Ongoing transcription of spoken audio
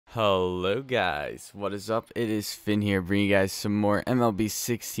Hello guys, what is up? It is Finn here, bringing you guys some more MLB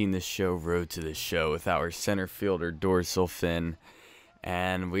 16 The Show Road to the Show with our center fielder Dorsal Finn.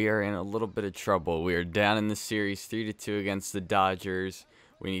 And we are in a little bit of trouble. We are down in the series 3-2 against the Dodgers.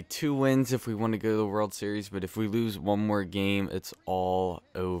 We need 2 wins if we want to go to the World Series, but if we lose one more game, it's all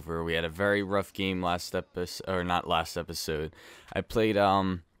over. We had a very rough game last episode, or not last episode. I played,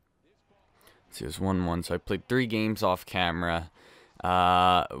 let's see, it was 1-1, so I played 3 games off camera.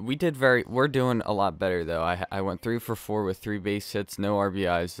 We're doing a lot better though. I went 3 for 4 with 3 base hits, no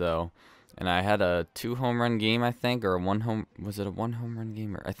RBIs though. And I had a 2 home run game, I think, or was it a 1 home run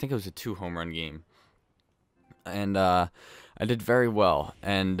game? Or I think it was a 2 home run game. And, I did very well.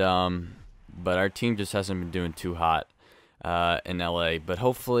 And, but our team just hasn't been doing too hot, in LA. But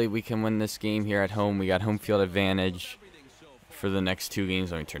hopefully we can win this game here at home. We got home field advantage for the next 2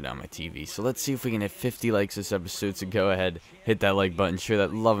 games. Let me turn down my TV. So let's see if we can hit 50 likes this episode. So go ahead, hit that like button, share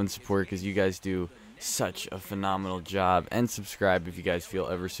that love and support, because you guys do such a phenomenal job. And subscribe if you guys feel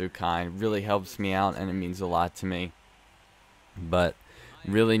ever so kind. It really helps me out and it means a lot to me. But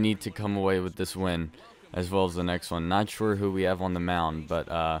really need to come away with this win as well as the next one. Not sure who we have on the mound,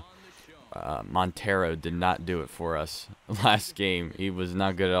 but Montero did not do it for us last game. He was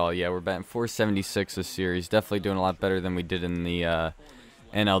not good at all. Yeah, we're batting .476 this series. Definitely doing a lot better than we did in the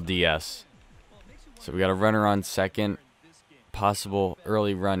NLDS. So we got a runner on second. Possible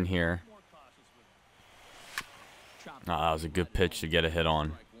early run here. Oh, that was a good pitch to get a hit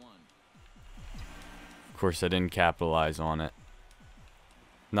on. Of course, I didn't capitalize on it.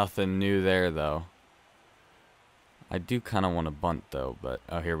 Nothing new there, though. I do kind of want to bunt, though, but...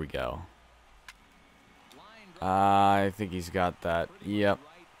 Oh, here we go. I think he's got that. Yep.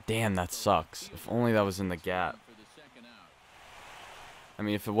 Damn, that sucks. If only that was in the gap. I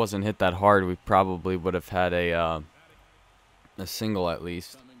mean, if it wasn't hit that hard, we probably would have had a single at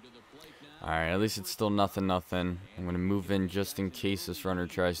least. Alright, at least it's still nothing. I'm going to move in just in case this runner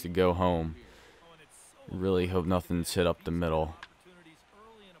tries to go home. Really hope nothing's hit up the middle.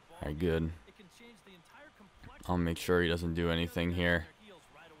 Alright, good. I'll make sure he doesn't do anything here.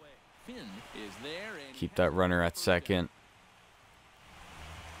 Keep that runner at second.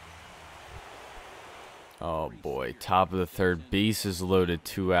 Oh boy, top of the third. Base is loaded,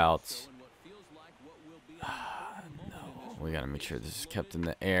 2 outs. No, we gotta make sure this is kept in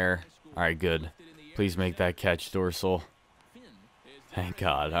the air. Alright, good. Please make that catch, Dorsal. Thank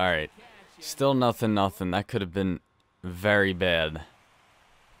God. Alright. Still nothing. That could have been very bad.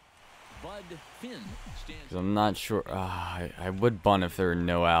 Because I'm not sure. I would bunt if there were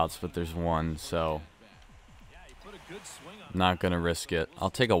no outs, but there's 1, so I'm not going to risk it. I'll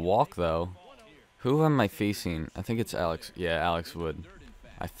take a walk, though. Who am I facing? I think it's Alex. Yeah, Alex Wood.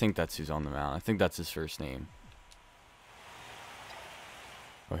 I think that's who's on the mound. I think that's his first name.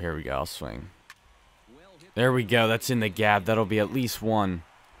 Oh, here we go. I'll swing. There we go. That's in the gap. That'll be at least 1.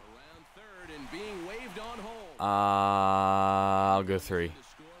 I'll go 3.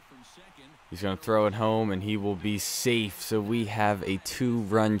 He's going to throw it home, and he will be safe. So we have a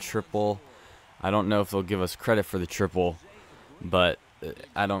 2-run triple. I don't know if they'll give us credit for the triple, but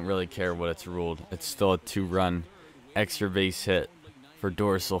I don't really care what it's ruled. It's still a 2-run extra base hit for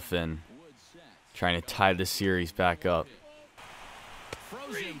Dorsal Finn, trying to tie the series back up.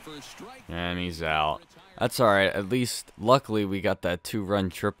 And he's out. That's all right. At least, luckily, we got that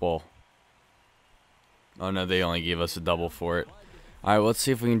 2-run triple. Oh, no, they only gave us a double for it. All right, let's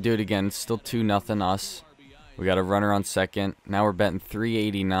see if we can do it again. It's still 2-0 us. We got a runner on second. Now we're betting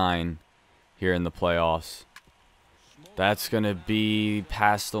 389 here in the playoffs. That's going to be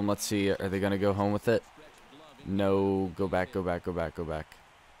past them. Let's see. Are they going to go home with it? No. Go back.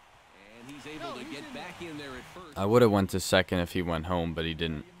 I would have went to second if he went home, but he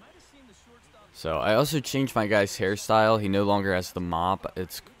didn't. So I also changed my guy's hairstyle. He no longer has the mop.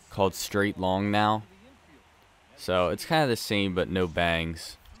 It's called straight long now. So it's kind of the same, but no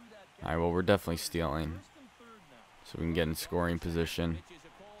bangs. Alright, well, we're definitely stealing. So we can get in scoring position.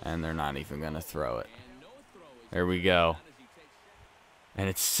 And they're not even going to throw it. There we go. And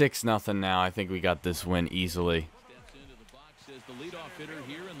it's 6-0 now. I think we got this win easily.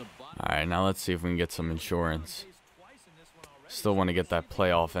 Alright, now let's see if we can get some insurance. Still want to get that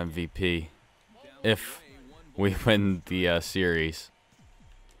playoff MVP. If we win the series.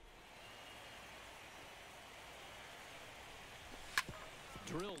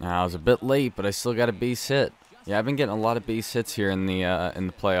 I was a bit late, but I still got a base hit. Yeah, I've been getting a lot of base hits here in the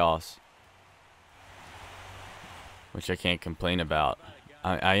playoffs, which I can't complain about.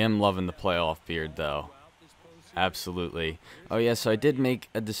 I am loving the playoff beard, though. Absolutely. Oh, yeah, so I did make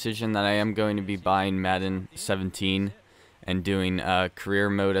a decision that I am going to be buying Madden 17 and doing career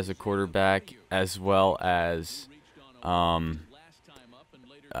mode as a quarterback, as well as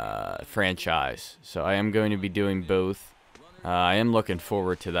franchise. So I am going to be doing both. I am looking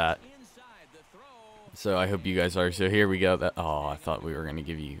forward to that. So I hope you guys are. So here we go. Oh, I thought we were going to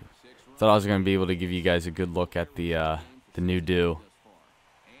give you... Thought I was going to be able to give you guys a good look at the new do.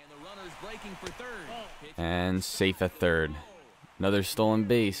 And safe at third. Another stolen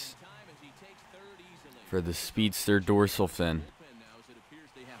base for the speedster Dorsal fin.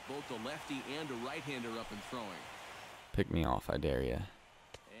 Pick me off, I dare ya.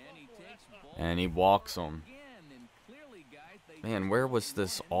 And he walks him. Man, where was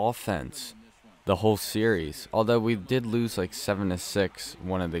this offense the whole series? Although we did lose like 7-6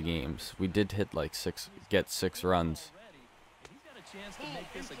 one of the games. We did hit like get 6 runs.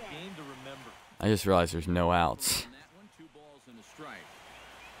 I just realized there's no outs.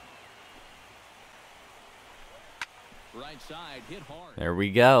 There we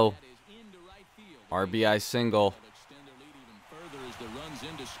go. RBI single.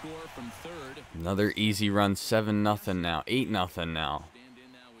 Another easy run, 7-0 now, 8-0 now.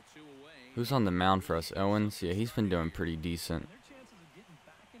 Who's on the mound for us? Owens? Yeah, he's been doing pretty decent.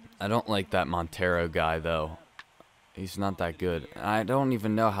 I don't like that Montero guy, though. He's not that good. I don't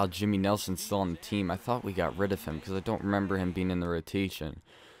even know how Jimmy Nelson's still on the team. I thought we got rid of him because I don't remember him being in the rotation.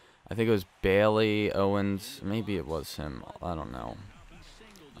 I think it was Bailey, Owens. Maybe it was him. I don't know.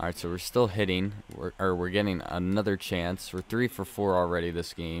 Alright, so we're still hitting. We're getting another chance. We're 3 for 4 already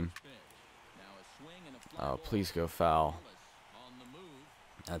this game. Oh, please go foul.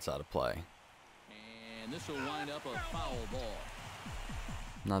 That's out of play.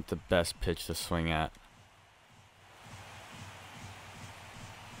 Not the best pitch to swing at.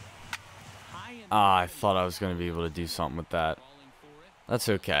 Ah, I thought I was going to be able to do something with that. That's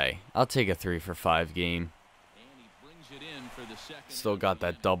okay. I'll take a 3 for 5 game. Still got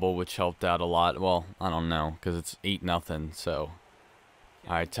that double, which helped out a lot. Well, I don't know, because it's 8-0. So,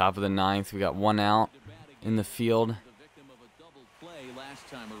 all right, top of the 9th. We got 1 out in the field.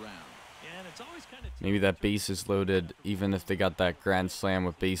 Maybe that base is loaded. Even if they got that grand slam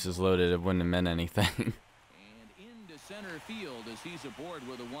with bases loaded, it wouldn't have meant anything.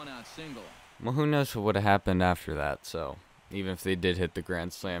 Well, who knows what would have happened after that? So, even if they did hit the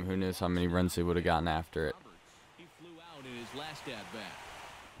grand slam, who knows how many runs they would have gotten after it.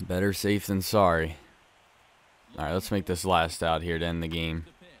 Better safe than sorry. Alright, let's make this last out here to end the game.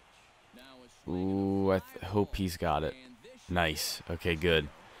 Ooh, I hope he's got it. Nice. Okay, good.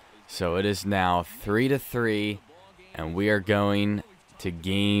 So it is now 3-3, and we are going to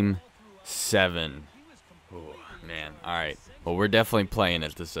Game 7. Ooh, man. Alright. Well, we're definitely playing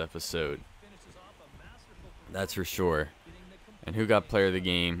it this episode. That's for sure. And who got player of the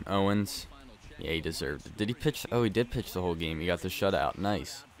game? Owens? Yeah, he deserved it. Did he pitch? Oh, he did pitch the whole game. He got the shutout.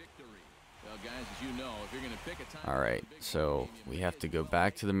 Nice. Alright, so we have to go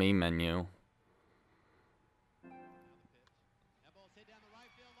back to the main menu.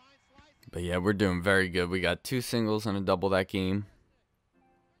 But yeah, we're doing very good. We got 2 singles and a double that game.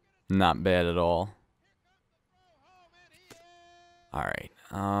 Not bad at all. Alright,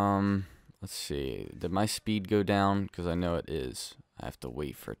 let's see. Did my speed go down? Because I know it is. I have to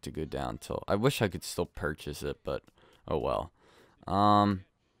wait for it to go down till... I wish I could still purchase it, but oh well.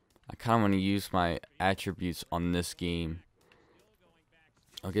 I kind of want to use my attributes on this game.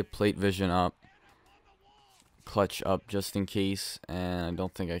 I'll get plate vision up, clutch up just in case, and I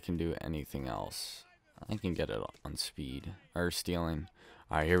don't think I can do anything else. I can get it on speed, or stealing.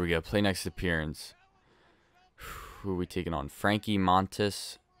 Alright, here we go. Play next appearance. Who are we taking on? Frankie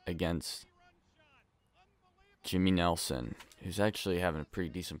Montes against Jimmy Nelson, who's actually having a pretty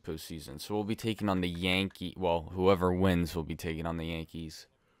decent postseason. So we'll be taking on the Yankees. Well, whoever wins will be taking on the Yankees.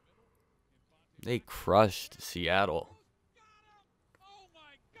 They crushed Seattle.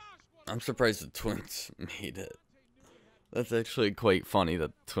 I'm surprised the Twins made it. That's actually quite funny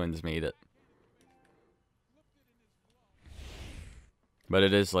that the Twins made it. But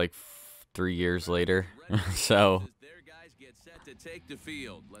it is like 3 years later. So,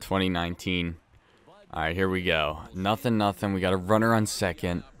 2019. Alright, here we go. Nothing. We got a runner on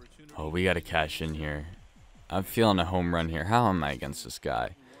second. Oh, we got to cash in here. I'm feeling a home run here. How am I against this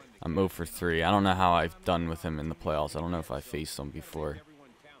guy? I'm 0 for 3. I don't know how I've done with him in the playoffs. I don't know if I faced him before.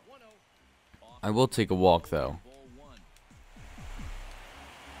 I will take a walk, though.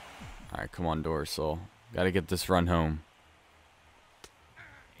 Alright, come on, Dorsal. Got to get this run home.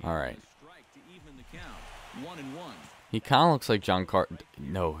 Alright. He kind of looks like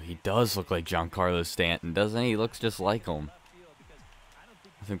No, he does look like Giancarlo Stanton, doesn't he? He looks just like him.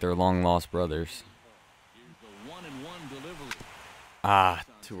 I think they're long-lost brothers. Ah,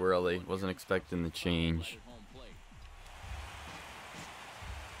 too early. Wasn't expecting the change.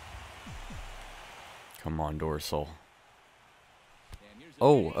 Come on, Dorsal.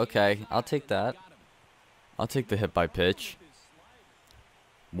 Oh, okay. I'll take that. I'll take the hit by pitch.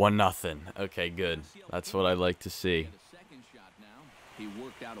 1-0. Okay, good. That's what I like to see.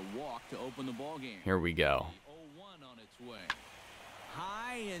 Here we go.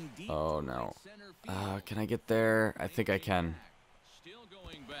 Oh, no. Can I get there? I think I can.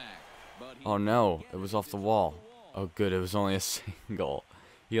 Oh, no. It was off the wall. Oh, good. It was only a single.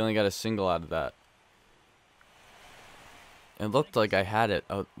 He only got a single out of that. It looked like I had it.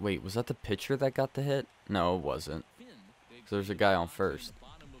 Oh, wait. Was that the pitcher that got the hit? No, it wasn't. So there's a guy on first.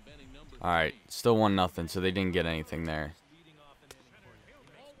 Alright. Still 1-0, so they didn't get anything there.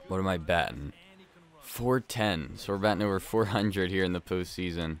 What am I batting? 410. So we're batting over 400 here in the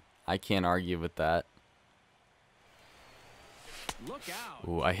postseason. I can't argue with that.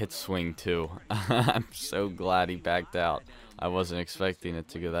 Ooh, I hit swing too. I'm so glad he backed out. I wasn't expecting it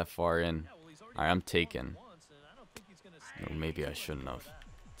to go that far in. Alright, I'm taking. Or maybe I shouldn't have.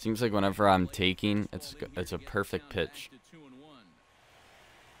 Seems like whenever I'm taking, it's a perfect pitch.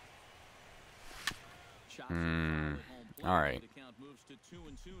 Alright.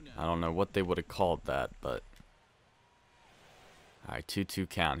 I don't know what they would have called that, but... Alright, 2-2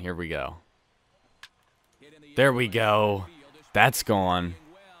 count. Here we go. There we go. That's gone.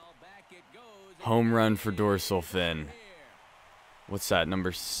 Home run for Dorsal Finn. What's that,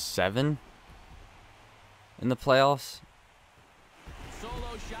 number 7? In the playoffs?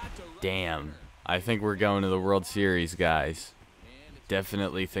 Damn. I think we're going to the World Series, guys.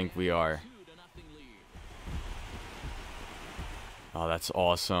 Definitely think we are. Oh, that's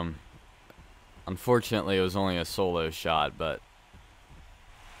awesome. Unfortunately, it was only a solo shot, but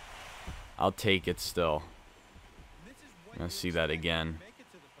I'll take it still. I'm going to see that again.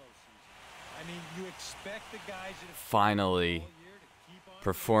 Finally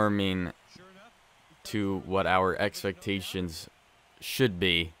performing to what our expectations should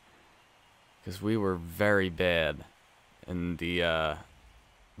be, because we were very bad in the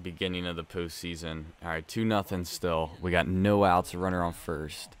beginning of the postseason. Alright, 2-0 still. We got no outs, a runner on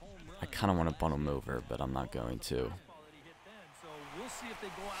first. I kind of want to bunt him over, but I'm not going to.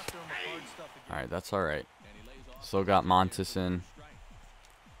 Alright, that's alright. Still got Montes in.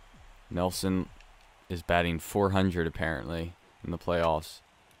 Nelson is batting 400 apparently in the playoffs.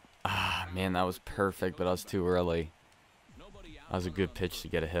 Ah, man, that was perfect, but I was too early. That was a good pitch to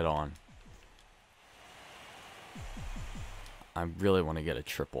get a hit on. I really want to get a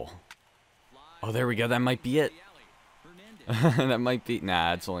triple. Oh, there we go. That might be it. That might be...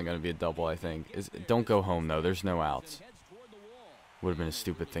 Nah, it's only going to be a double, I think. Don't go home, though. There's no outs. Would have been a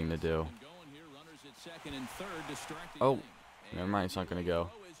stupid thing to do. Oh, never mind. It's not going to go.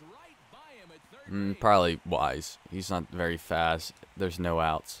 Probably wise. He's not very fast. There's no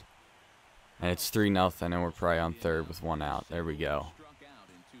outs. And it's 3-0, and we're probably on third with 1 out. There we go.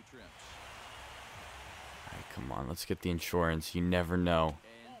 Come on, let's get the insurance. You never know.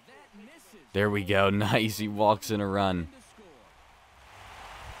 There we go. Nice. He walks in a run.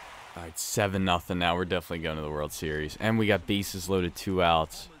 Alright, 7-0 now. We're definitely going to the World Series. And we got bases loaded, 2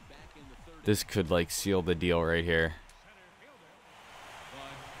 outs. This could, like, seal the deal right here.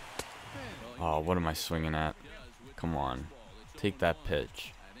 Oh, what am I swinging at? Come on. Take that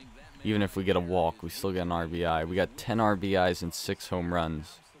pitch. Even if we get a walk, we still get an RBI. We got 10 RBIs and 6 home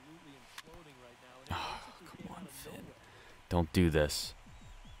runs. Don't do this.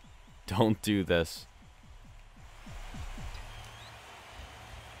 Don't do this.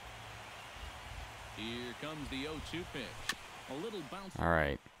 Here comes the 0-2 pitch. A little bounce. All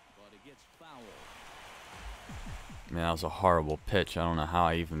right. But it gets foul. Man, that was a horrible pitch. I don't know how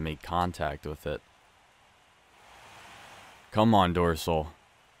I even made contact with it. Come on, Dorsal.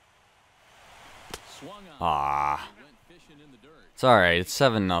 Ah. It's all right. It's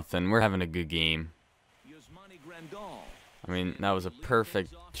 7-0. We're having a good game. I mean, that was a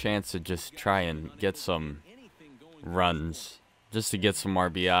perfect chance to just try and get some runs, just to get some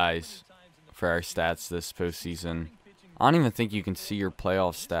RBIs for our stats this postseason. I don't even think you can see your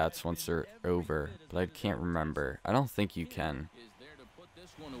playoff stats once they're over, but I can't remember. I don't think you can.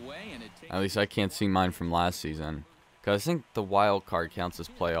 At least I can't see mine from last season, because I think the wild card counts as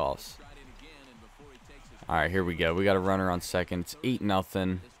playoffs. All right, here we go. We got a runner on second. It's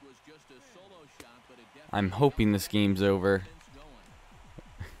 8-0. I'm hoping this game's over.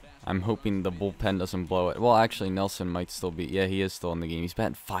 I'm hoping the bullpen doesn't blow it. Well, actually, Nelson might still be. Yeah, he is still in the game. He's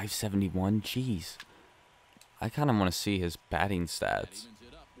batting 571. Jeez. I kind of want to see his batting stats.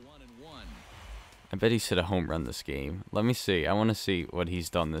 I bet he's hit a home run this game. Let me see. I want to see what he's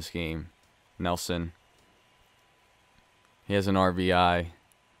done this game. Nelson. He has an RBI.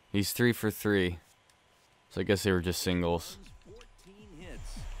 He's 3 for 3. So I guess they were just singles. 14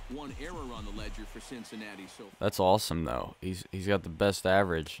 hits. One error on the ledger for Cincinnati so far. That's awesome though. He's got the best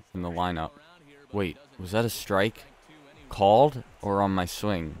average in the lineup. Wait, was that a strike? Called or on my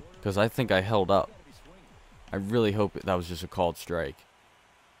swing? Because I think I held up. I really hope that was just a called strike.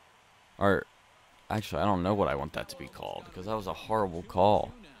 Or, actually, I don't know what I want that to be called, because that was a horrible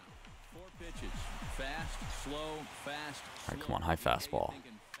call. Alright, come on, high fastball.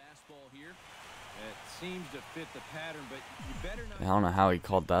 I don't know how he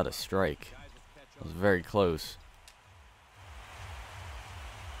called that a strike. It was very close.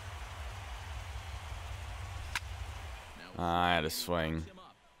 I had a swing.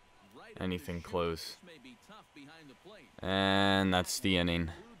 Anything close. And that's the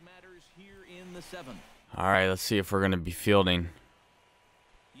inning. Alright, let's see if we're going to be fielding.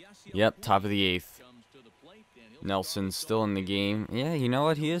 Yep, top of the 8th. Nelson's still in the game. Yeah, you know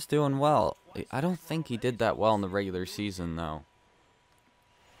what? He is doing well. I don't think he did that well in the regular season, though.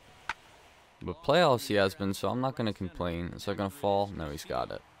 But playoffs he has been, so I'm not going to complain. Is that going to fall? No, he's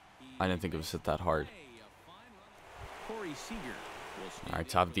got it. I didn't think it was hit that hard. Alright,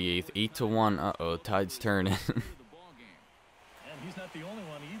 top of the 8th. 8-1. Uh-oh, tide's turning. He's not the only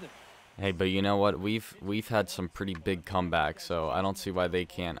one either. Hey, but you know what? We've had some pretty big comebacks, so I don't see why they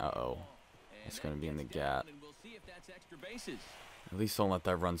can't. Uh-oh. It's going to be in the gap. At least don't let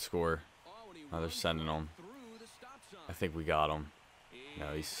that run score. Oh, they're sending him. I think we got him.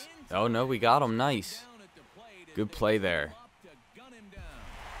 No, he's... Oh, no, we got him. Nice. Good play there.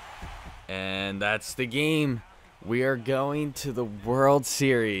 And that's the game. We are going to the World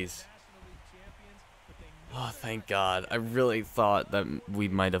Series. Oh, thank God. I really thought that we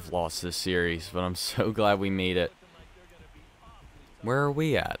might have lost this series, but I'm so glad we made it. Where are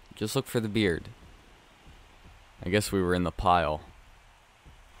we at? Just look for the beard. I guess we were in the pile.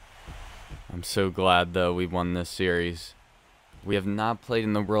 I'm so glad, though, we won this series. We have not played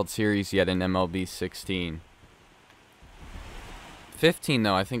in the World Series yet in MLB 16. 15,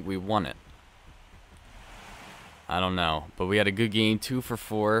 though, I think we won it. I don't know, but we had a good game, 2 for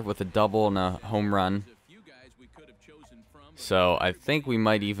 4 with a double and a home run. So I think we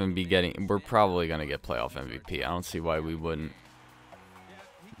might even be getting, we're probably going to get playoff MVP. I don't see why we wouldn't.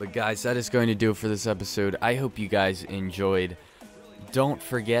 But guys, that is going to do it for this episode. I hope you guys enjoyed. Don't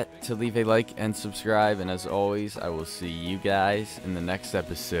forget to leave a like and subscribe. And as always, I will see you guys in the next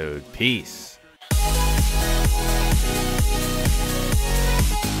episode. Peace.